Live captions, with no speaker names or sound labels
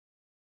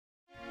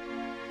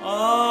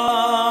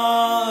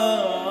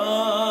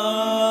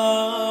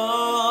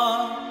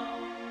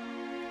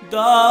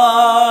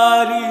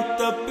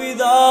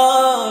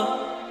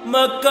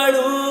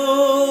ಮಕ್ಕಳು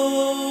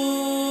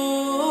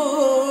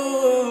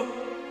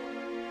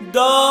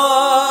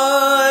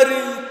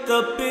ದಾರಿ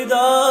ತಪ್ಪಿದ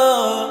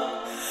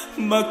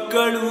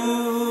ಮಕ್ಕಳು.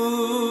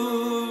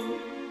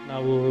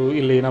 ನಾವು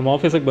ಇಲ್ಲಿ ನಮ್ಮ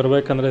ಆಫೀಸಿಗೆ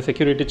ಬರಬೇಕಂದ್ರೆ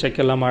ಸೆಕ್ಯೂರಿಟಿ ಚೆಕ್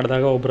ಎಲ್ಲ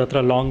ಮಾಡಿದಾಗ ಒಬ್ರ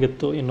ಹತ್ರ ಲಾಂಗ್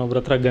ಇತ್ತು, ಇನ್ನೊಬ್ರ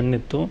ಹತ್ರ ಗನ್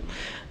ಇತ್ತು.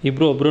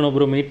 ಇಬ್ಬರು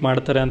ಒಬ್ರನ್ನೊಬ್ರು ಮೀಟ್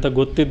ಮಾಡ್ತಾರೆ ಅಂತ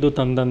ಗೊತ್ತಿದ್ದು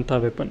ತಂದಂಥ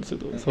ವೆಪನ್ಸ್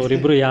ಇದು. ಸೊ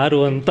ಅವರಿಬ್ಬರು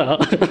ಯಾರು ಅಂತ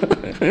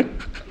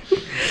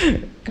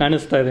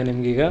ಕಾಣಿಸ್ತಾ ಇದೆ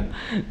ನಿಮಗೀಗ.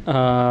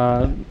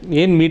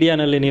 ಏನು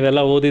ಮೀಡಿಯಾನಲ್ಲಿ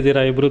ನೀವೆಲ್ಲ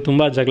ಓದಿದ್ದೀರಾ, ಇಬ್ಬರು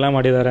ತುಂಬ ಜಗಳ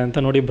ಮಾಡಿದ್ದಾರೆ ಅಂತ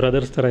ನೋಡಿ,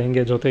 ಬ್ರದರ್ಸ್ ಥರ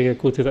ಹಿಂಗೆ ಜೊತೆಗೆ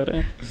ಕೂತಿದ್ದಾರೆ.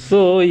 ಸೊ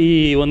ಈ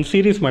ಒಂದು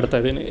ಸೀರೀಸ್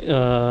ಮಾಡ್ತಾಯಿದ್ದೀನಿ.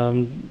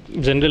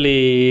 ಜನ್ರಲಿ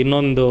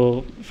ಇನ್ನೊಂದು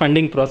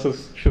ಫಂಡಿಂಗ್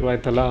ಪ್ರಾಸೆಸ್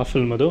ಶುರುವಾಯ್ತಲ್ಲ ಆ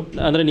ಫಿಲ್ಮದು,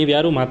 ಅಂದರೆ ನೀವು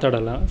ಯಾರೂ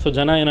ಮಾತಾಡಲ್ಲ. ಸೊ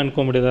ಜನ ಏನು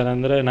ಅಂದ್ಕೊಂಡ್ಬಿಟ್ಟಿದ್ದಾರೆ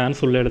ಅಂದರೆ ನಾನು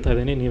ಸುಳ್ಳು ಹೇಳ್ತಾ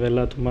ಇದ್ದೀನಿ,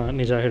 ನೀವೆಲ್ಲ ತುಂಬ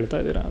ನಿಜ ಹೇಳ್ತಾ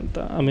ಇದ್ದೀರಾ ಅಂತ.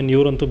 ಐ ಮೀನ್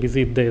ಇವರಂತೂ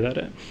ಬ್ಯುಸಿ ಇದ್ದೇ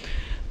ಇದ್ದಾರೆ,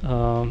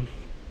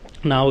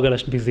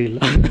 ನಾವುಗಳಷ್ಟು ಬ್ಯುಸಿ ಇಲ್ಲ.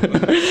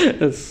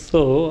 ಸೊ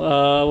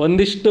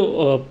ಒಂದಿಷ್ಟು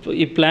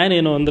ಈ ಪ್ಲ್ಯಾನ್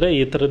ಏನು ಅಂದರೆ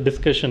ಈ ಥರದ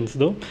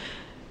ಡಿಸ್ಕಷನ್ಸ್ದು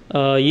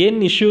ಏನು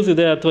ಇಶ್ಯೂಸ್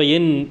ಇದೆ ಅಥವಾ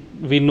ಏನು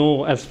ವಿ ನೋ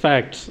ಆ್ಯಸ್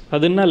ಫ್ಯಾಕ್ಟ್ಸ್,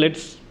 ಅದನ್ನು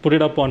let's put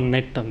it up on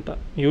net ಅಂತ.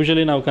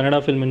 ಯೂಶ್ವಲಿ ನಾವು ಕನ್ನಡ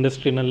ಫಿಲ್ಮ್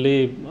ಇಂಡಸ್ಟ್ರಿನಲ್ಲಿ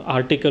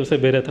ಆರ್ಟಿಕಲ್ಸೇ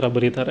ಬೇರೆ ಥರ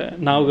ಬರೀತಾರೆ,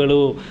 ನಾವುಗಳು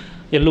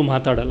ಎಲ್ಲೂ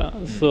ಮಾತಾಡಲ್ಲ.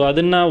 ಸೊ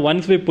ಅದನ್ನು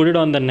once we put it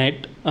on the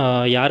net,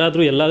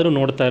 ಯಾರಾದರೂ ಎಲ್ಲಾದರೂ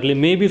ನೋಡ್ತಾ ಇರಲಿ,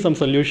 may be some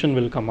solution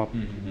will come up,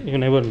 you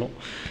never know.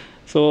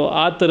 So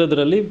ಆ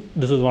ಥರದ್ರಲ್ಲಿ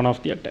this is one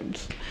of the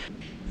attempts.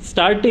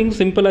 Starting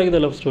simple ಆಗಿದೆ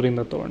ಲವ್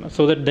ಸ್ಟೋರಿಯಿಂದ ತೊಗೊಳ್ಳೋಣ,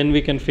 so that then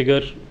we can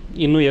figure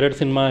ಇನ್ನೂ 2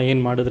 cinema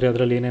ಏನು ಮಾಡಿದ್ರೆ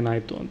ಅದರಲ್ಲಿ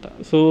ಏನೇನಾಯಿತು ಅಂತ.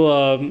 ಸೊ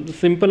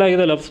ಸಿಂಪಲ್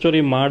ಆಗಿದೆ ಲವ್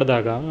ಸ್ಟೋರಿ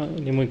ಮಾಡಿದಾಗ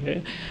ನಿಮಗೆ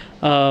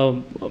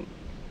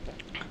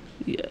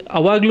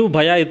ಅವಾಗಲೂ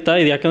ಭಯ ಇತ್ತಾ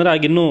ಇದು? ಯಾಕಂದರೆ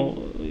ಆಗಿನ್ನೂ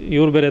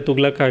ಇವ್ರು ಬೇರೆ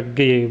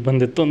ತುಗ್ಲಕ್ಕಾಗಿ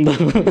ಬಂದಿತ್ತು ಒಂದು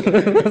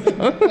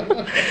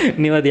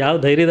ನೀವು ಅದು ಯಾವ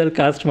ಧೈರ್ಯದಲ್ಲಿ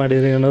ಕಾಸ್ಟ್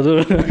ಮಾಡಿದ್ರಿ ಅನ್ನೋದು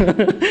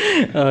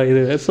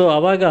ಇದೆ. ಸೊ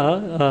ಆವಾಗ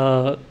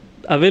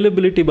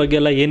ಅವೈಲಬಿಲಿಟಿ ಬಗ್ಗೆ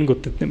ಎಲ್ಲ ಏನು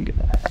ಗೊತ್ತಿತ್ತು ನಿಮಗೆ?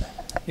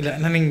 ಇಲ್ಲ,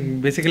 ನನಗೆ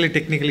ಬೇಸಿಕಲಿ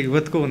ಟೆಕ್ನಿಕಲಿ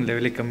ಇವತ್ತಿಗೂ ಒಂದು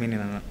ಲೆವೆಲಿಗೆ ಕಮ್ಮಿನೇ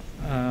ನಾನು.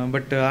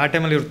 ಬಟ್ ಆ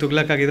ಟೈಮಲ್ಲಿ ಇವ್ರು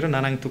ತುಗ್ಲಕ್ಕಾಗಿದ್ರು,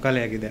 ನಾನು ಹಂಗೆ ತುಕಾಲೆ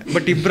ಆಗಿದೆ.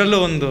 ಬಟ್ ಇಬ್ಬರಲ್ಲೂ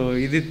ಒಂದು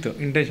ಇದಿತ್ತು,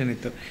 ಇಂಟೆನ್ಷನ್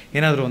ಇತ್ತು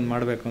ಏನಾದರೂ ಒಂದು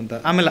ಮಾಡಬೇಕು ಅಂತ.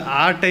 ಆಮೇಲೆ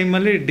ಆ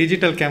ಟೈಮಲ್ಲಿ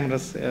ಡಿಜಿಟಲ್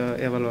ಕ್ಯಾಮ್ರಾಸ್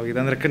ಯಾವಲ್ಲ ಹೋಗಿದೆ,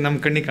 ಅಂದರೆ ನಮ್ಮ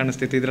ಕಣ್ಣಿಗೆ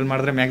ಕಾಣಿಸ್ತಿತ್ತು, ಇದ್ರಲ್ಲಿ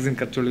ಮಾಡಿದ್ರೆ ಮ್ಯಾಗ್ಝಿನ್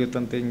ಖರ್ಚು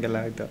ಉಳಿಯುತ್ತಂತೆ, ಹಿಂಗೆಲ್ಲ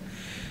ಆಯಿತು.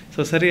 ಸೊ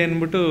ಸರಿ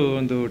ಅಂದ್ಬಿಟ್ಟು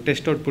ಒಂದು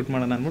ಟೆಸ್ಟ್ ಔಟ್ಪುಟ್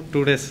ಮಾಡೋಣ ಅಂದ್ಬಿಟ್ಟು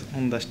 2 days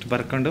ಒಂದಷ್ಟು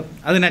ಬರ್ಕೊಂಡು,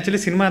 ಅದನ್ನ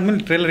ಆ್ಯಕ್ಚುಲಿ ಸಿನಿಮಾ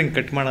ಆದಮೇಲೆ ಟ್ರೇಲರ್ ಹಿಂಗೆ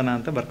ಕಟ್ ಮಾಡೋಣ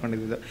ಅಂತ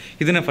ಬರ್ಕೊಂಡಿದ್ದು,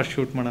 ಇದನ್ನೇ ಫಸ್ಟ್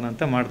ಶೂಟ್ ಮಾಡೋಣ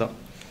ಅಂತ ಮಾಡ್ದೋ.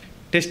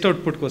 ಟೆಸ್ಟ್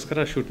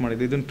ಔಟ್ಪುಟ್ಗೋಸ್ಕರ ಶೂಟ್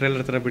ಮಾಡಿದ್ದು, ಇದನ್ನು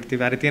ಟ್ರೇಲರ್ ಥರ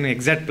ಬಿಡ್ತೀವಿ, ಆ ರೀತಿ ಏನು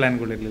ಎಕ್ಸಾಕ್ಟ್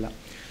ಪ್ಲ್ಯಾನ್ಗಳಿರಲಿಲ್ಲ.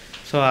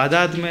 ಸೊ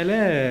ಅದಾದಮೇಲೆ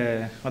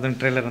ಅದನ್ನು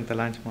ಟ್ರೇಲರ್ ಅಂತ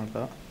ಲಾಂಚ್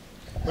ಮಾಡ್ದೋ.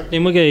 ಬಟ್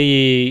ನಿಮಗೆ ಈ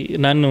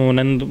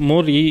ನಂದು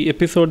ಮೋರ್ ಈ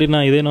ಎಪಿಸೋಡಿನ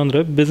ಇದೇನು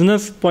ಅಂದರೆ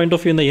ಬಿಸ್ನೆಸ್ ಪಾಯಿಂಟ್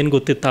ಆಫ್ ವ್ಯೂಯಿಂದ ಏನು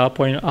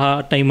ಗೊತ್ತಿತ್ತು ಆ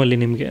ಟೈಮಲ್ಲಿ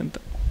ನಿಮಗೆ ಅಂತ?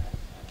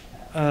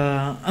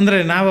 ಅಂದರೆ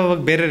ನಾವು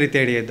ಅವಾಗ ಬೇರೆ ರೀತಿ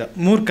ಐಡಿಯಾ ಇದ್ದ,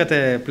 3 ಕತೆ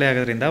ಪ್ಲೇ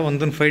ಆಗೋದ್ರಿಂದ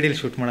ಒಂದೊಂದು 5D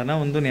ಶೂಟ್ ಮಾಡೋಣ,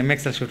 ಒಂದೊಂದು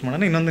MXL ಶೂಟ್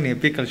ಮಾಡೋಣ, ಇನ್ನೊಂದನ್ನು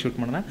ಎಪಿಕಲ್ಲಿ ಶೂಟ್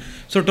ಮಾಡೋಣ.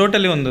 ಸೊ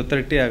ಟೋಟಲಿ ಒಂದು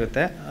 30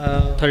 ಆಗುತ್ತೆ.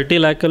 30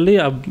 lakhಲ್ಲಿ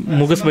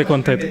ಮುಗಿಸ್ಬೇಕು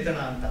ಅಂತ ಇತ್ತು.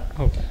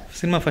 Okay,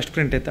 cinema first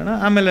print ಎತ್ತೋಣ.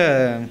 ಆಮೇಲೆ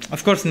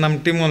ಅಫ್ಕೋರ್ಸ್ ನಮ್ಮ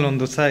ಟೀಮಲ್ಲಿ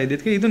ಒಂದು ಉತ್ಸಾಹ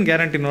ಇದ್ದಿದ್ದಕ್ಕೆ ಇದನ್ನು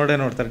ಗ್ಯಾರಂಟಿ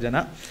ನೋಡ್ತಾರೆ ಜನ.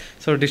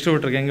 ಸೊ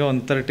ಡಿಸ್ಟ್ರಿಬ್ಯೂಟರ್ಗೆ ಹೆಂಗೆ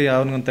ಒಂದು 30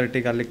 ಅವ್ನಿಗೊಂದು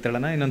 30 ಅಲ್ಲಿಗೆ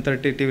ತಗೊಳ್ಳೋಣ, ಇನ್ನೊಂದು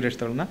 30 TV ರೇಟ್ಸ್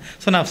ತಗೊಳ್ಳೋಣ.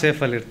 ಸೊ ನಾವು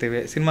ಸೇಫಲ್ಲಿ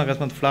ಇರ್ತೀವಿ. ಸಿನಿಮಾ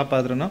ಅಕಸ್ಮಾತ್ ಫ್ಲಾಪ್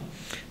ಆದ್ರೂ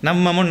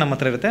ನಮ್ಮ ಅಮೌಂಟ್ ನಮ್ಮ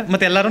ಹತ್ರ ಇರುತ್ತೆ,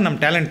 ಮತ್ತು ಎಲ್ಲರೂ ನಮ್ಮ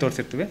ಟ್ಯಾಲೆಂಟ್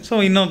ತೋರಿಸಿರ್ತೀವಿ. ಸೊ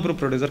ಇನ್ನೊಬ್ಬರು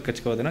ಪ್ರೊಡ್ಯೂಸರ್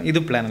ಕಚ್ಕೋದೇನೋ, ಇದು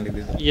ಪ್ಲ್ಯಾನಲ್ಲಿ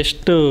ಇದ್ದಿದ್ದು.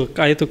 ಎಷ್ಟು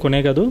ಆಯಿತು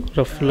ಕೊನೆಗೆ ಅದು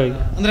ರಫ್ಲಾಗಿ?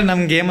 ಅಂದರೆ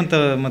ನಮ್ಗೆ ಏಮಂತ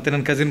ಮತ್ತು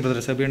ನನ್ನ ಕಸಿನ್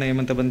ಬ್ರದರ್ ಸಬೀಣ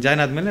ಏಮಂತ ಬಂದು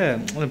ಜಾಯ್ನ್ ಆದಮೇಲೆ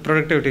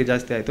ಪ್ರೊಡಕ್ಟಿವಿಟಿ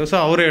ಜಾಸ್ತಿ ಆಯಿತು. ಸೊ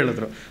ಅವರೇ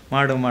ಹೇಳಿದ್ರು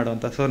ಮಾಡು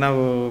ಅಂತ. ಸೊ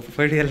ನಾವು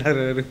 5D ಎಲ್ಲ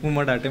ರಿಮೂವ್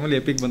ಮಾಡಿ ಆ ಟೈಮಲ್ಲಿ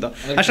ಎಪಿಕ್ ಬಂದ,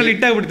 ಅಷ್ಟರಲ್ಲಿ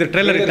ಇಟ್ಟಾಗ್ಬಿಡ್ತು,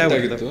 ಟ್ರೈಲರ್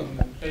ಇಟ್ಟಾಗ್ಬಿಟ್ಟಿತ್ತು.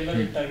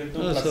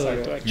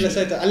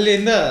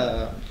 ಅಲ್ಲಿಂದ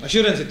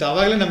ಅಶ್ಯೂರೆನ್ಸ್ ಇತ್ತು,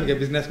 ಆವಾಗಲೇ ನಮಗೆ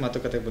ಬಿಸ್ನೆಸ್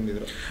ಮಾತುಕತೆ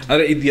ಬಂದಿದ್ರು.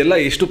 ಆದರೆ ಇದೆಲ್ಲ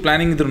ಎಷ್ಟು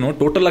ಪ್ಲಾನಿಂಗ್ ಇದ್ರೂ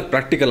ಟೋಟಲ್ ಆಗಿ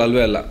ಪ್ರಾಕ್ಟಿಕಲ್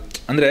ಅಲ್ವೇ ಅಲ್ಲ.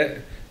 ಅಂದರೆ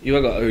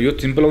ಇವಾಗ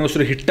ಇವತ್ತು ಸಿಂಪಲ್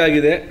ಒಂದಷ್ಟು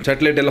ಹಿಟ್ಟಾಗಿದೆ,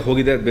 ಸ್ಯಾಟಲೈಟ್ ಎಲ್ಲ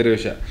ಹೋಗಿದೆ, ಅದು ಬೇರೆ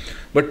ವಿಷಯ.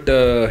 ಬಟ್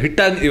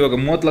ಹಿಟ್ಟಾಗಿ ಇವಾಗ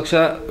 30 ಲಕ್ಷ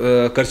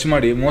ಖರ್ಚು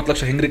ಮಾಡಿ 30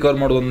 ಲಕ್ಷ ಹೆಂಗೆ ರಿಕವರ್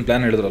ಮಾಡೋದು ಒಂದು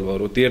ಪ್ಲ್ಯಾನ್ ಹೇಳಿದ್ರಲ್ವ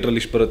ಅವರು,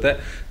 ಥಿಯೇಟ್ರಲ್ಲಿ ಇಷ್ಟು ಬರುತ್ತೆ,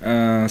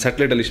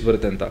 ಸ್ಯಾಟಲೈಟಲ್ಲಿ ಇಷ್ಟು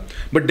ಬರುತ್ತೆ ಅಂತ.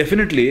 ಬಟ್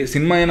ಡೆಫಿನೆಟ್ಲಿ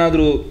ಸಿನಿಮಾ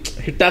ಏನಾದರೂ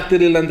ಹಿಟ್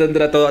ಆಗ್ತಿರ್ಲಿಲ್ಲ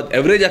ಅಂತಂದರೆ, ಅಥವಾ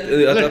ಎವರೇಜ್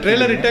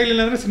ಟ್ರೇಲರ್ ಹಿಟ್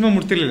ಆಗಲಿಲ್ಲ ಅಂದರೆ ಸಿನಿಮಾ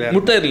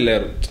ಮುಟ್ತಾ ಇರಲಿಲ್ಲ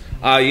ಯಾರು.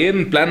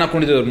 ಏನು ಪ್ಲಾನ್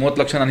ಹಾಕೊಂಡಿದ್ದೇವೆ 30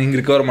 ಲಕ್ಷ ನಾನು ಹಿಂಗೆ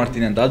ರಿಕವರ್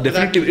ಮಾಡ್ತೀನಿ ಅಂತ, ಅದು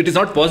definitely it is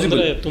not possible.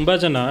 ತುಂಬ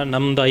ಜನ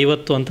ನಮ್ದು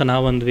 50 ಅಂತ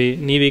ನಾವು ಅಂದ್ವಿ,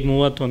 ನೀವೀಗ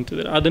 30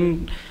 ಅಂತಿದ್ರೆ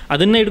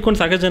ಅದನ್ನೇ ಇಟ್ಕೊಂಡು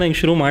ಸಾಕಷ್ಟು ಜನ ಹಿಂಗೆ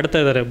ಶುರು ಮಾಡ್ತಾ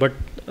ಇದ್ದಾರೆ. ಬಟ್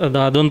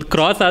ಅದೊಂದು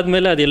ಕ್ರಾಸ್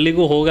ಆದಮೇಲೆ ಅದು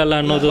ಎಲ್ಲಿಗೂ ಹೋಗಲ್ಲ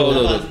ಅನ್ನೋದು.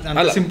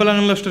 ಸಿಂಪಲ್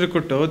ಆಗಲ್ಲ ಸ್ಟೋರಿ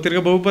ಕೊಟ್ಟು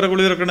ತಿರ್ಗಾ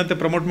ಬಹುಪರಗಳಿರೋ ಕಣ್ಣಂತೆ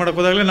ಪ್ರಮೋಟ್ ಮಾಡೋಕೆ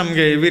ಹೋದಾಗಲೇ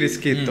ನಮಗೆ ಹೆವಿ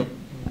ರಿಸ್ಕಿ ಇತ್ತು.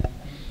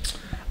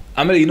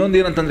 ಆಮೇಲೆ ಇನ್ನೊಂದು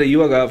ಏನಂತಂದರೆ,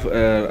 ಇವಾಗ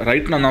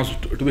ರೈಟ್ ನಾವು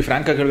ಟು ಬಿ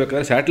ಫ್ರ್ಯಾಂಕ್ ಆಗಿ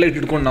ಹೇಳಬೇಕಾದ್ರೆ ಸ್ಯಾಟಲೈಟ್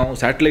ಇಟ್ಕೊಂಡು ನಾವು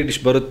ಸ್ಯಾಟಲೈಟ್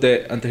ಇಷ್ಟು ಬರುತ್ತೆ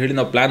ಅಂತ ಹೇಳಿ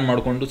ನಾವು ಪ್ಲ್ಯಾನ್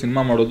ಮಾಡಿಕೊಂಡು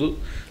ಸಿನಿಮಾ ಮಾಡೋದು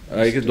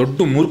ಈಗ ದೊಡ್ಡ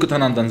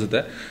ಮೂರ್ಖತನ ಅಂತ ಅನಿಸುತ್ತೆ.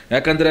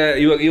 ಯಾಕಂದರೆ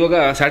ಇವಾಗ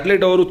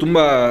ಸ್ಯಾಟಲೈಟ್ ಅವರು ತುಂಬ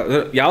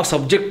ಯಾವ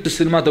ಸಬ್ಜೆಕ್ಟ್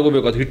ಸಿನಿಮಾ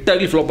ತೊಗೋಬೇಕು, ಅದು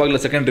ಹಿಟ್ಟಾಗಲಿ ಫ್ಲಾಪ್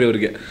ಆಗಲಿ ಸೆಕೆಂಡ್ರಿ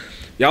ಅವರಿಗೆ,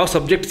 ಯಾವ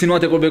ಸಬ್ಜೆಕ್ಟ್ ಸಿನಿಮಾ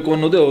ತಗೋಬೇಕು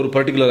ಅನ್ನೋದು ಅವರು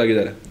ಪರ್ಟಿಕ್ಯುಲರ್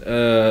ಆಗಿದ್ದಾರೆ.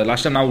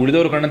 ಲಾಸ್ಟ್ ಟೈಮ್ ನಾವು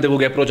ಉಳಿದವರು ಕಣ್ಣಂತೆ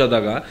ಹೋಗಿ ಅಪ್ರೋಚ್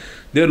ಆದಾಗ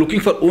they are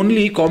looking for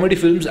only comedy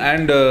films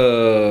and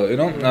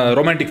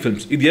romantic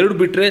films. ಇದು 2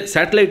 ಬಿಟ್ಟರೆ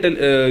ಸ್ಯಾಟಲೈಟಲ್ಲಿ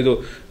ಇದು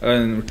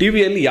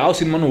TV-ಯಲ್ಲಿ ಯಾವ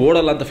ಸಿನಿಮಾನು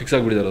ಓಡಲ್ಲ ಅಂತ ಫಿಕ್ಸ್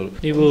ಆಗಿಬಿಟ್ಟಿದ್ದಾರೆ ಅವರು.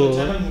 ನೀವು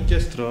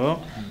ಮುಖ್ಯಸ್ಥರು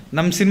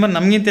ನಮ್ಮ ಸಿನಿಮಾ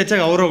ನಮಗಿಂತ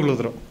ಹೆಚ್ಚಾಗಿ ಅವ್ರು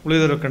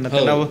ಉಳಿದವರು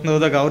ಕಣ್ಣಂತೆ ನಾವು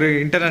ಹೋದಾಗ ಅವ್ರಿಗೆ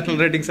ಇಂಟರ್ನ್ಯಾಷನಲ್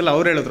ರೇಟಿಂಗ್ಸ್ ಎಲ್ಲ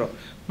ಅವ್ರು ಹೇಳಿದ್ರು,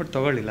 ಬಟ್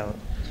ತೊಗೊಳ್ಳಿಲ್ಲ ಅವರು.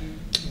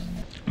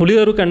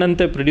 ಉಳಿದವರು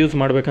ಕಣ್ಣಂತೆ ಪ್ರೊಡ್ಯೂಸ್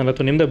ಮಾಡಬೇಕಂದ್ರೆ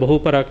ಅಥವಾ ನಿಮ್ಮದೇ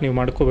ಬಹುಪರಾಕ್ ನೀವು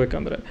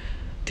ಮಾಡ್ಕೋಬೇಕಂದ್ರೆ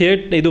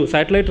ಇದು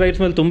ಸ್ಯಾಟಲೈಟ್ ರೈಟ್ಸ್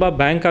ಮೇಲೆ ತುಂಬ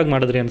ಬ್ಯಾಂಕ್ ಆಗಿ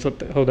ಮಾಡಿದ್ರಿ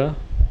ಅನ್ಸುತ್ತೆ, ಹೌದಾ?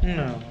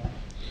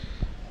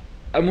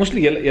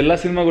 ಮೋಸ್ಟ್ಲಿ ಎಲ್ಲ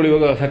ಸಿನಿಮಾಗಳು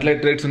ಇವಾಗ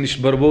ಸ್ಯಾಟಲೈಟ್ ರೈಟ್ಸ್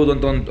ಒಂದಿಷ್ಟು ಬರ್ಬೋದು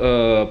ಅಂತ ಒಂದು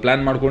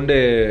ಪ್ಲ್ಯಾನ್ ಮಾಡಿಕೊಂಡೇ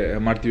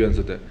ಮಾಡ್ತೀವಿ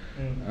ಅನ್ಸುತ್ತೆ.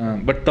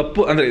 ಬಟ್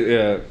ತಪ್ಪು ಅಂದರೆ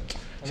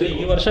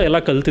ಈ ವರ್ಷ ಎಲ್ಲ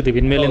ಕಲ್ತಿದ್ದೀವಿ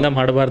ಇನ್ಮೇಲಿಂದ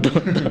ಮಾಡಬಾರ್ದು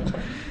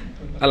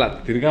ಅಲ್ಲ,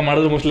 ತಿರ್ಗಾ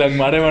ಮಾಡಿದ್ರೆ ಮೋಸ್ಟ್ಲಿ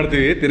ಹಂಗೆ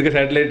ಮಾಡ್ತೀವಿ. ತಿರ್ಗಾ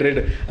ಸ್ಯಾಟಲೈಟ್ ರೇಟ್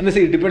ಅಂದರೆ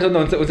ಸಿ ಡಿಪೆಂಡ್ಸ್ ಆನ್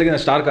ಒಂದು ಸೆಕೆಂಡ್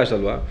ಸ್ಟಾರ್ ಕಾಸ್ಟ್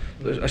ಅಲ್ವಾ.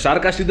 ಸ್ಟಾರ್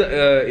ಕಾಸ್ಟ್ ಇದ್ದ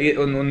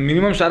ಒಂದು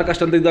ಮಿನಿಮಮ್ ಸ್ಟಾರ್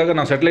ಕಾಸ್ಟ್ ಅಂತ ಇದ್ದಾಗ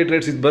ನಾವು ಸ್ಯಾಟಲೈಟ್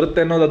ರೇಟ್ಸ್ ಇದು ಬರುತ್ತೆ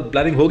ಅನ್ನೋದು ಅದು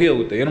ಪ್ಲಾನಿಂಗ್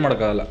ಹೋಗುತ್ತೆ, ಏನು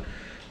ಮಾಡೋಕ್ಕಾಗಲ್ಲ.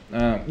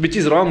 Which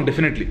is wrong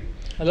definitely.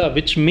 ಅಲ್ಲ,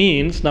 ವಿಚ್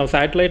ಮೀನ್ಸ್ ನಾವು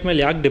ಸ್ಯಾಟಲೈಟ್ ಮೇಲೆ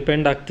ಯಾಕೆ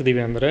ಡಿಪೆಂಡ್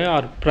ಆಗ್ತಿದ್ದೀವಿ ಅಂದರೆ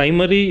are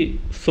primary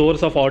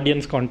source of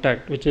audience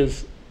contact which is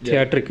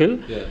theatrical,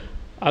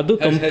 ಅದು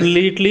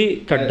ಕಂಪ್ಲೀಟ್ಲಿ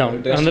ಕಟ್ ಡೌನ್.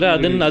 ಅಂದರೆ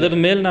ಅದ್ರ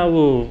ಮೇಲೆ ನಾವು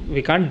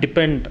ವಿ ಕಾಂಟ್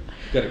ಡಿಪೆಂಡ್.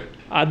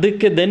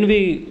 ಅದಕ್ಕೆ ದೆನ್ ವಿ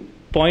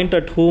ಪಾಯಿಂಟ್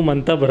ಅಟ್ ಹೂಮ್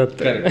ಅಂತ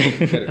ಬರುತ್ತೆ.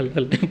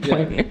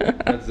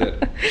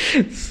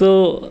 So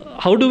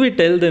how do we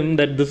tell them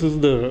that this is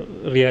the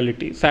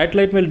reality?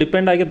 Satellite ಮೇಲೆ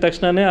depend ಆಗಿದ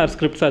ತಕ್ಷಣವೇ R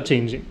scripts are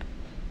changing.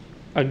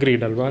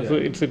 Agreed ಅಲ್ವಾ? ಸೊ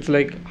ಇಟ್ಸ್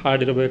ಲೈಕ್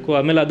ಹಾರ್ಡ್ ಇರಬೇಕು,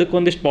 ಆಮೇಲೆ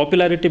ಅದಕ್ಕೊಂದಿಷ್ಟು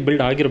ಪಾಪ್ಯುಲಾರಿಟಿ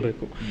ಬಿಲ್ಡ್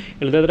ಆಗಿರಬೇಕು,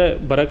 ಇಲ್ಲದಾದ್ರೆ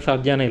ಬರೋಕ್ಕೆ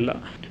ಸಾಧ್ಯನೇ ಇಲ್ಲ.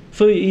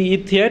 ಸೊ ಈ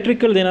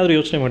ಥಿಯೇಟ್ರಿಕಲ್ದು ಏನಾದರೂ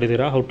ಯೋಚನೆ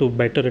ಮಾಡಿದ್ದೀರಾ ಹೌ ಟು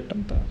ಬೆಟರ್ ಇಟ್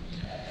ಅಂತ?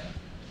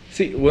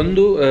 ಸಿ,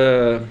 ಒಂದು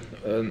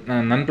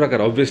ನನ್ನ ಪ್ರಕಾರ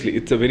obviously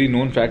it's a very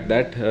known fact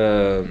that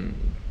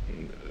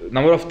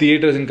number of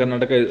theatres ಇನ್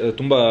ಕರ್ನಾಟಕ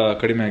ತುಂಬ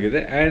ಕಡಿಮೆ ಆಗಿದೆ.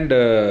 And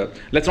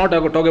let's not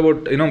talk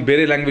about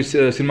ಬೇರೆ ಲ್ಯಾಂಗ್ವೇಜ್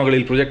ಸಿನಿಮಾಗಳು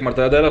ಇಲ್ಲಿ ಪ್ರೊಜೆಕ್ಟ್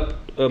ಮಾಡ್ತಾರೆ, ಅದೆಲ್ಲ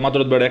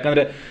ಮಾತಾಡೋದು ಬೇಡ.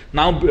 ಯಾಕಂದರೆ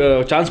ನಾವು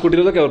ಚಾನ್ಸ್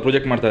ಕೊಟ್ಟಿರೋದಕ್ಕೆ ಅವ್ರು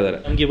ಪ್ರೊಜೆಕ್ಟ್ ಮಾಡ್ತಾ ಇದ್ದಾರೆ.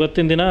 ನಮ್ಗೆ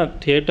ಇವತ್ತಿನ ದಿನ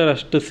ಥಿಯೇಟರ್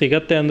ಅಷ್ಟು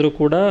ಸಿಗತ್ತೆ ಅಂದರೂ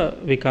ಕೂಡ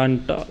ವಿ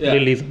ಕಾಂಟ್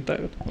ರಿಲೀಸ್ ಅಂತ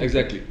ಆಗುತ್ತೆ.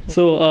 Exactly.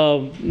 So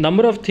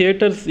number of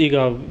theatres ಈಗ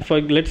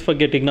ಲೆಟ್ಸ್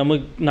ಫರ್ಗೆಟ್, ಈಗ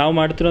ನಾವು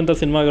ಮಾಡ್ತಿರೋಂಥ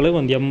ಸಿನಿಮಾಗಳಿಗೆ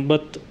ಒಂದು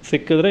 80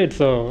 ಸಿಕ್ಕಿದ್ರೆ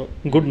ಇಟ್ಸ್ ಅ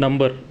ಗುಡ್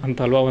ನಂಬರ್ ಅಂತ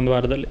ಅಲ್ವಾ ಒಂದು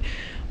ವಾರದಲ್ಲಿ.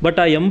 ಬಟ್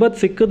ಆ 80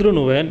 ಸಿಕ್ಕಿದ್ರೂ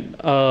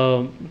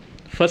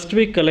ಫಸ್ಟ್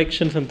ವೀಕ್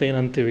ಕಲೆಕ್ಷನ್ಸ್ ಅಂತ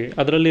ಏನಂತೀವಿ,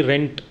 ಅದರಲ್ಲಿ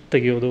ರೆಂಟ್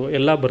ತೆಗೆಯೋದು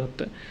ಎಲ್ಲ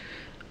ಬರುತ್ತೆ.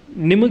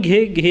 ನಿಮಗೆ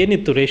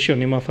ಏನಿತ್ತು ರೇಷಿಯೋ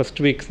ನಿಮ್ಮ ಫಸ್ಟ್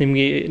ವೀಕ್ಸ್?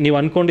 ನಿಮಗೆ ನೀವು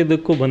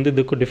ಅಂದ್ಕೊಂಡಿದ್ದಕ್ಕೂ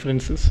ಬಂದಿದ್ದಕ್ಕೂ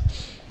ಡಿಫ್ರೆನ್ಸಸ್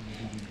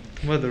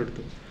ತುಂಬ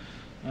ದೊಡ್ಡದು.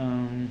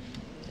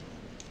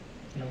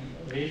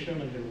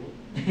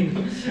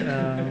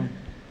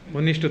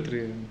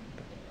 1:3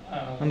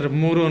 ಅಂದರೆ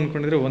 3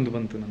 ಅಂದ್ಕೊಂಡಿದ್ರೆ 1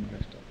 ಬಂತು ನನಗೆ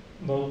ಅಷ್ಟೇ.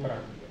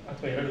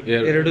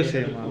 2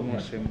 ಸೇಮ್,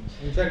 ಆಲ್ಮೋಸ್ಟ್ ಸೇಮ್.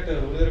 ಇನ್ಫ್ಯಾಕ್ಟ್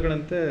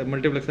ಉಳಿದರುಗಳಂತೆ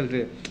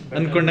ಮಲ್ಟಿಪ್ಲೆಕ್ಸಲ್ಲಿ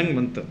ಅಂದ್ಕೊಂಡಂಗೆ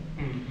ಬಂತು.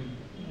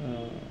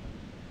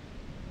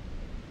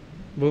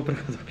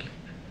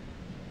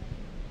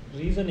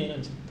 ರೀಸನ್ ಏನು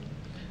ಅನ್ಸುತ್ತೆ?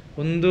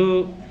 ಒಂದು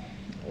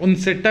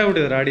ಸೆಟ್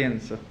ಆಗಿಬಿಟ್ಟಿದ್ದಾರೆ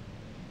ಆಡಿಯನ್ಸ್.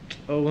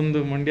 ಒಂದು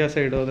ಮಂಡ್ಯ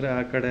ಸೈಡ್ ಹೋದರೆ ಆ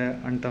ಕಡೆ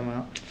ಅಂಟಮ,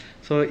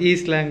 ಸೊ ಈ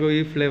ಸ್ಲ್ಯಾಂಗು ಈ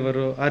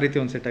ಫ್ಲೇವರು ಆ ರೀತಿ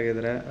ಒಂದು ಸೆಟ್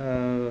ಆಗಿದ್ದಾರೆ.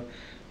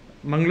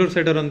 ಮಂಗಳೂರು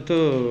ಸೈಡವ್ರಂತೂ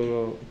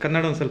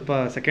ಕನ್ನಡ ಒಂದು ಸ್ವಲ್ಪ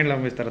ಸೆಕೆಂಡ್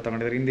ಲ್ಯಾಂಗ್ವೇಜ್ ಥರ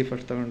ತೊಗೊಂಡಿದ್ದಾರೆ, ಹಿಂದಿ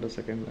ಫಸ್ಟ್ ತೊಗೊಂಡು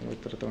ಸೆಕೆಂಡ್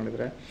ಲ್ಯಾಂಗ್ವೇಜ್ ಥರ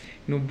ತೊಗೊಂಡಿದ್ದಾರೆ.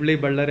 ಇನ್ನು ಹುಬ್ಳಿ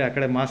ಬಳ್ಳಾರಿ ಆ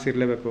ಕಡೆ ಮಾಸ್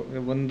ಇರಲೇಬೇಕು,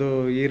 ಒಂದು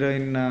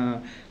ಹೀರೋಯಿನ್ನ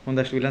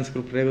ಒಂದಷ್ಟು ವಿಲನ್ಸ್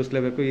ಗ್ರೂಪ್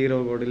ರೇಗಿಸ್ಲೇಬೇಕು, ಹೀರೋ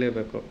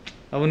ಹೊಡಿಲೇಬೇಕು,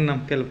 ಅವನ್ನ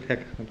ನಮ್ಮ ಕೈಲಿ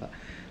ಬರೆಯೋಕ್ಕಾಗಲ್ಲ.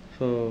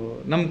 ಸೊ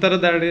ನಮ್ಮ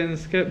ಥರದ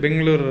ಆಡಿಯನ್ಸ್ಗೆ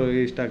ಬೆಂಗಳೂರು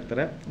ಇಷ್ಟ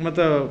ಆಗ್ತಾರೆ.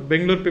 ಮತ್ತು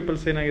ಬೆಂಗಳೂರು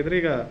ಪೀಪಲ್ಸ್ ಏನಾಗಿದ್ರೆ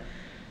ಈಗ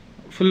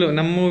ಫುಲ್ಲು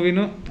ನಮ್ಮ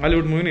ಮೂವಿನೂ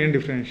ಹಾಲಿವುಡ್ ಮೂವಿನೂ ಏನು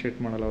ಡಿಫ್ರೆನ್ಷಿಯೇಟ್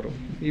ಮಾಡಲ್ಲ ಅವರು.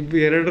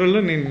 ಎರಡರಲ್ಲೂ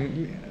ನೀನು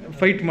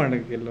ಫೈಟ್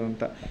ಮಾಡೋಕ್ಕಿಲ್ಲ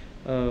ಅಂತ.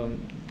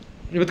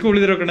 ಇವತ್ತಿಗೂ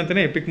ಉಳಿದಿರೋ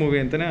ಕಡೆ ಎಪಿಕ್ ಮೂವಿ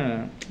ಅಂತಲೇ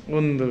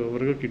ಒಂದು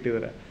ವರ್ಗಕ್ಕೆ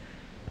ಇಟ್ಟಿದ್ದಾರೆ.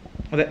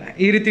 ಅದೇ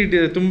ಈ ರೀತಿ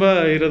ತುಂಬ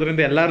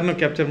ಇರೋದ್ರಿಂದ ಎಲ್ಲರನ್ನೂ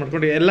ಕ್ಯಾಪ್ಚರ್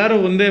ಮಾಡ್ಕೊಂಡು ಎಲ್ಲರೂ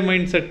ಒಂದೇ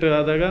ಮೈಂಡ್ ಸೆಟ್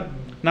ಆದಾಗ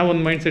ನಾವು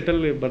ಒಂದು ಮೈಂಡ್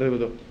ಸೆಟ್ಟಲ್ಲಿ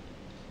ಬರೆಯೋದು.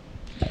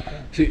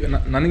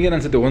 ನನಗೇನು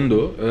ಅನಿಸುತ್ತೆ,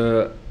 ಒಂದು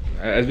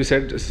as we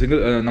said,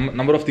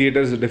 number of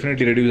theaters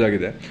definitely reduce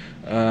agide,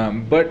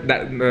 but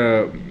that,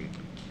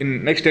 in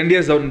next 10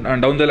 years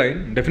down the line,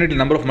 definitely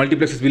number of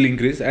multiplexes will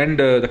increase, and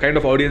the kind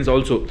of audience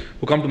also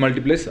who come to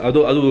multiplex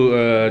adu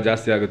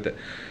jaasti agutte.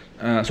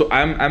 So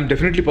I'm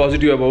definitely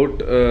positive about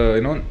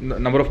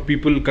number of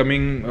people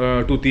coming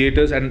to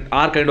theaters and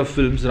our kind of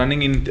films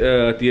running in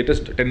theaters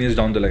 10 years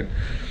down the line.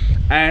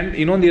 And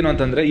ಇನ್ನೊಂದು ಏನು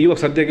ಅಂತಂದರೆ, ಇವಾಗ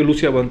ಸದ್ಯಕ್ಕೆ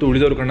Lucia ಬಂತು,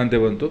 ಉಳಿದವರು ಕಣ್ಣಂತೆ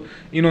ಬಂತು,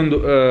 ಇನ್ನೊಂದು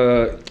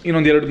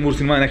 2-3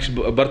 cinema next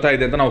ಬರ್ತಾ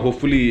ಇದೆ ಅಂತ ನಾವು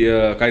ಹೋಪ್ಫುಲಿ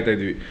ಕಾಯ್ತಾ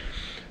ಇದ್ದೀವಿ.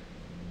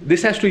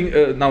 ದಿಸ್ ಹ್ಯಾಸ್ ಟು,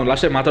 ನಾವು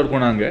ಲಾಸ್ಟ್ ಟೈಮ್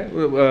ಮಾತಾಡ್ಕೊಂಡಂಗೆ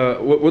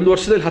ಒಂದು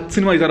ವರ್ಷದಲ್ಲಿ 10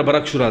 ಸಿನಿಮಾ ಈ ಥರ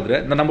ಬರೋಕ್ಕೆ ಶುರು ಆದರೆ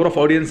the number of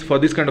audience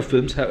for this kind of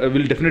films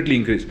will definitely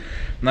increase.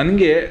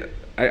 ನನಗೆ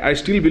I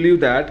still believe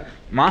that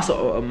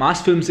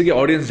mass ಫಿಲ್ಮ್ಸಿಗೆ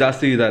audience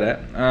ಜಾಸ್ತಿ ಇದ್ದಾರೆ,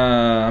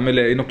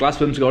 ಆಮೇಲೆ ಇನ್ನು ಕ್ಲಾಸ್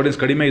ಫಿಲ್ಮ್ಸ್ಗೆ ಆಡಿಯನ್ಸ್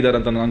ಕಡಿಮೆ ಇದ್ದಾರೆ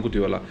ಅಂತ ನಾನು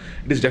ಅನ್ಕೋತೀವಲ್ಲ.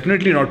 It is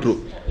definitely not true.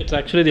 It's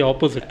actually the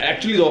opposite.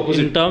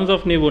 In terms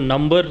of ನೀವು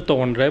ನಂಬರ್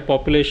ತೊಗೊಂಡ್ರೆ,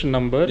 population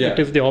number,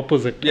 it is the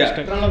opposite.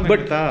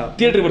 But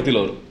theatre ಬರ್ತಿಲ್ಲ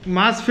ಅವರು.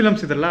 ಮಾಸ್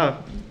ಫಿಲ್ಮ್ಸ್ ಇದೆಲ್ಲ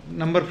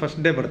ನಂಬರ್ ಫಸ್ಟ್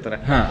ಡೇ ಬರ್ತಾರೆ,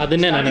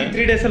 ಅದನ್ನೇ ನಾನು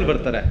 3 days ಅಲ್ಲಿ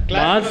ಬರ್ತಾರೆ.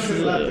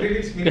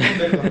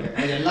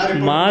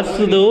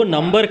 ಮಾಸ್ದು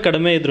ನಂಬರ್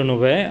ಕಡಿಮೆ ಇದ್ರೂ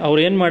ಅವ್ರು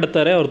ಏನು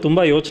ಮಾಡ್ತಾರೆ, ಅವ್ರು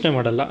ತುಂಬ ಯೋಚನೆ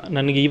ಮಾಡಲ್ಲ.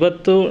 ನನಗೆ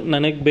ಇವತ್ತು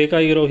ನನಗೆ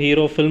ಬೇಕಾಗಿರೋ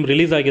ಹೀರೋ ಫಿಲ್ಮ್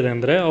ರಿಲೀಸ್ ಆಗಿದೆ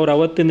ಅಂದರೆ ಅವ್ರು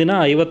ಅವತ್ತಿನ ದಿನ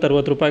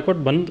 50-60 ರೂಪಾಯಿ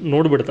ಕೊಟ್ಟು ಬಂದು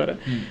ನೋಡಿಬಿಡ್ತಾರೆ.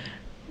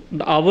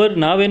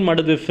 ನಾವೇನು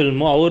ಮಾಡಿದ್ವಿ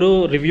ಫಿಲ್ಮು, ಅವರು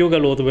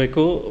ರಿವ್ಯೂಗಳು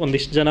ಓದಬೇಕು,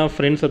 ಒಂದಿಷ್ಟು ಜನ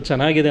ಫ್ರೆಂಡ್ಸ್ ಅದು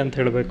ಚೆನ್ನಾಗಿದೆ ಅಂತ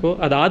ಹೇಳಬೇಕು,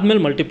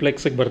 ಅದಾದಮೇಲೆ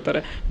ಮಲ್ಟಿಪ್ಲೆಕ್ಸಿಗೆ ಬರ್ತಾರೆ.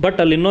 ಬಟ್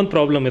ಅಲ್ಲಿ ಇನ್ನೊಂದು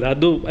ಪ್ರಾಬ್ಲಮ್ ಇದೆ,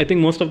 ಅದು I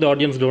think most of the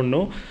audience don't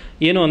know.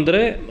 ಏನು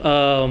ಅಂದರೆ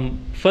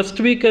ಫಸ್ಟ್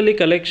ವೀಕಲ್ಲಿ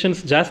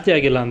ಕಲೆಕ್ಷನ್ಸ್ ಜಾಸ್ತಿ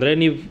ಆಗಿಲ್ಲ ಅಂದರೆ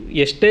ನೀವು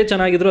ಎಷ್ಟೇ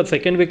ಚೆನ್ನಾಗಿದ್ರು ಅದು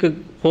ಸೆಕೆಂಡ್ ವೀಕಿಗೆ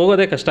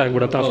ಹೋಗೋದೇ ಕಷ್ಟ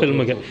ಆಗಿಬಿಡುತ್ತೆ ಆ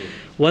ಫಿಲ್ಮ್ಗೆ.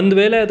 ಒಂದು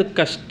ವೇಳೆ ಅದು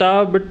ಕಷ್ಟ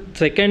ಬಿಟ್ಟು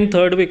ಸೆಕೆಂಡ್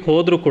ಥರ್ಡ್ ವೀಕ್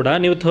ಹೋದರೂ ಕೂಡ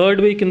ನೀವು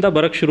ಥರ್ಡ್ ವೀಕಿಂದ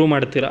ಬರೋಕ್ಕೆ ಶುರು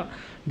ಮಾಡ್ತೀರಾ.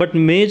 But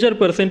major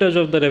percentage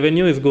of the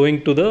revenue is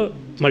going to the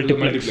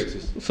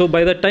multiplexes. So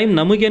by the time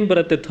ನಮಗೇನು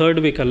ಬರುತ್ತೆ ಥರ್ಡ್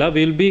ವೀಕ್ ಅಲ್ಲ,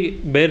 will be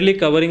barely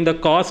covering the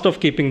cost of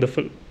keeping the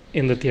film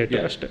in the theatre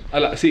ಅಷ್ಟೇ.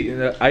 ಅಲ್ಲ, C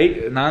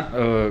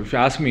if you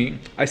ask me,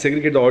 I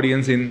segregate the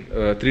audience in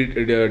 3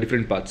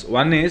 different parts.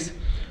 One is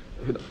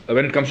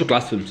when it comes to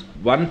class films,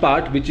 one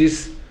part which is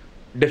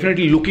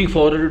definitely looking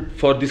forward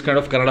for this kind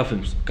of Kannada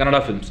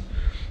films.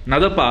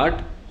 Another part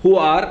who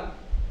are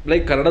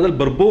like ಕನ್ನಡದಲ್ಲಿ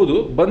ಬರ್ಬೋದು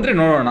ಬಂದರೆ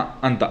ನೋಡೋಣ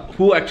ಅಂತ,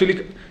 ಹೂ actually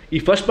ಈ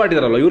first part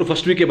ಇದಾರಲ್ವ ಇವರು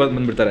first ವೀಕೆ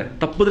ಬಂದುಬಿಡ್ತಾರೆ,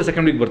 ತಪ್ಪಿದ್ರೆ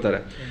second week ಬರ್ತಾರೆ.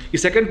 ಈ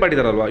ಸೆಕೆಂಡ್ ಪಾರ್ಟ್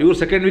ಇದಾರಲ್ವ ಇವರು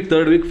second week,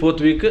 third weak,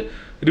 fourth week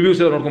reviews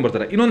ಎಲ್ಲ ನೋಡ್ಕೊಂಡು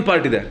ಬರ್ತಾರೆ. ಇನ್ನೊಂದು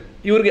ಪಾರ್ಟ್ ಇದೆ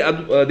ಇವ್ರಿಗೆ,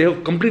 ಅದು they have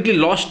completely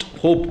last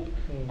hope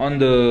on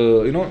the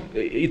you know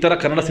ಈ ಥರ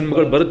ಕನ್ನಡ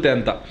ಸಿನಿಮಾಗಳು ಬರುತ್ತೆ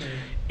ಅಂತ.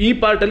 ಈ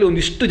ಪಾರ್ಟಲ್ಲಿ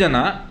ಒಂದಿಷ್ಟು ಜನ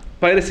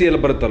ಪೈರಸಿ ಎಲ್ಲ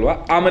ಬರುತ್ತಲ್ವ,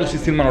 ಆಮೇಲೆ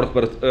ಸಿನಿಮಾ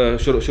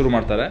ನೋಡೋಕೆ ಶುರು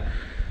ಮಾಡ್ತಾರೆ.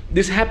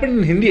 This happen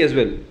in Hindi as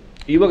well.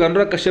 ಇವಾಗ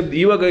ಅನುರಾಗ್ ಕಶ್ಯಪ್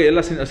ಇವಾಗ ಎಲ್ಲ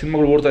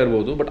ಸಿನಿಮಾಗಳು ಓಡ್ತಾ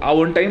ಇರ್ಬೋದು, ಬಟ್ ಆ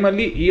ಒಂದು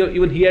ಟೈಮಲ್ಲಿ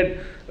ಈವನ್ ಹಿ ಹ್ಯಾಡ್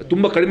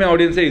ತುಂಬ ಕಡಿಮೆ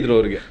ಆಡಿಯನ್ಸೇ ಇದ್ರು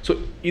ಅವರಿಗೆ. ಸೊ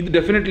ಇದು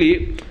ಡೆಫಿನೆಟ್ಲಿ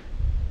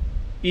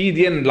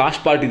ಇದೇನು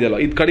ಲಾಸ್ಟ್ ಪಾರ್ಟ್ ಇದೆಯಲ್ಲ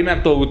ಇದು ಕಡಿಮೆ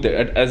ಆಗ್ತಾ ಹೋಗುತ್ತೆ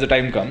as a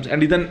time comes,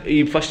 and ಇದನ್ನು ಈ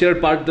ಫಸ್ಟ್ 2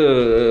 ಪಾರ್ಟ್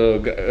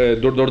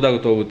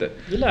ದೊಡ್ಡದಾಗುತ್ತಾ ಹೋಗುತ್ತೆ.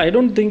 ಇಲ್ಲ, I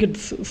don't think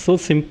it's so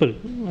simple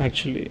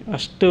actually.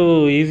 ಅಷ್ಟು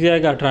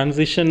ಈಸಿಯಾಗಿ ಆ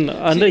ಟ್ರಾನ್ಸಿಷನ್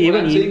ಅಂದರೆ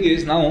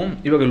ನಾವು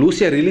ಇವಾಗ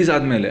ಲೂಸಿಯಾ ರಿಲೀಸ್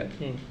ಆದಮೇಲೆ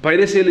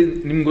ಪೈರಸಿಯಲ್ಲಿ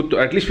ನಿಮ್ಗೆ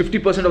ಗೊತ್ತು ಅಟ್ಲೀಸ್ಟ್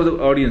 50% ಆಫ್ ದ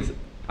ಆಡಿಯನ್ಸ್,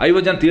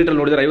 50 ಜನ ಥಿಯೇಟರ್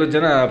ನೋಡಿದ್ದಾರೆ, 50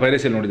 ಜನ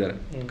ಪೈರಸಿಯಲ್ಲಿ ನೋಡಿದ್ದಾರೆ,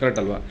 ಕರೆಕ್ಟ್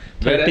ಅಲ್ವಾ?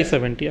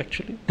 30-70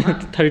 ಆ್ಯಕ್ಚುಲಿ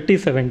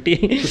 30-70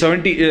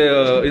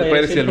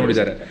 ಪೈರಸಿಯಲ್ಲಿ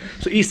ನೋಡಿದ್ದಾರೆ.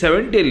 ಸೊ ಈ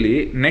 70ಯಲ್ಲಿ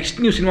ನೆಕ್ಸ್ಟ್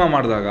ನೀವು ಸಿನಿಮಾ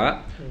ಮಾಡಿದಾಗ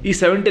ಈ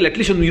 70ಯಲ್ಲಿ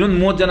ಅಟ್ಲೀಸ್ಟ್ ಇನ್ನೊಂದು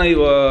 30 ಜನ.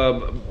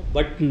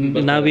 ಬಟ್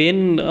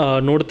ನಾವೇನು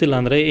ನೋಡ್ತಿಲ್ಲ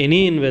ಅಂದರೆ ಎನಿ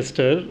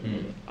ಇನ್ವೆಸ್ಟರ್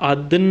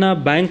ಅದನ್ನ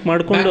ಬ್ಯಾಂಕ್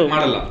ಮಾಡಿಕೊಂಡು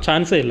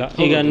ಚಾನ್ಸೇ ಇಲ್ಲ.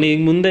 ಈಗ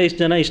ಮುಂದೆ ಇಷ್ಟು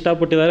ಜನ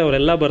ಇಷ್ಟಪಟ್ಟಿದ್ದಾರೆ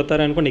ಅವರೆಲ್ಲ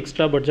ಬರ್ತಾರೆ ಅಂದ್ಕೊಂಡು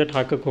ಎಕ್ಸ್ಟ್ರಾ ಬಡ್ಜೆಟ್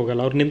ಹಾಕಕ್ಕೆ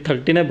ಹೋಗಲ್ಲ. ಅವ್ರು ನಿನ್ನ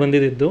 30ನೇ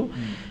ಬಂದಿದ್ದು,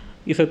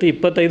 ಈ ಸತಿ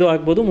 25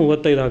 ಆಗ್ಬೋದು,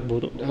 35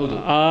 ಆಗ್ಬೋದು.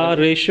 ಆ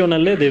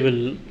ರೇಷಿಯೋನಲ್ಲೇ ದೇ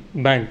ವಿಲ್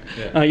ಬ್ಯಾಂಕ್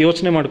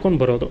ಯೋಚನೆ ಮಾಡ್ಕೊಂಡು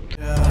ಬರೋದು.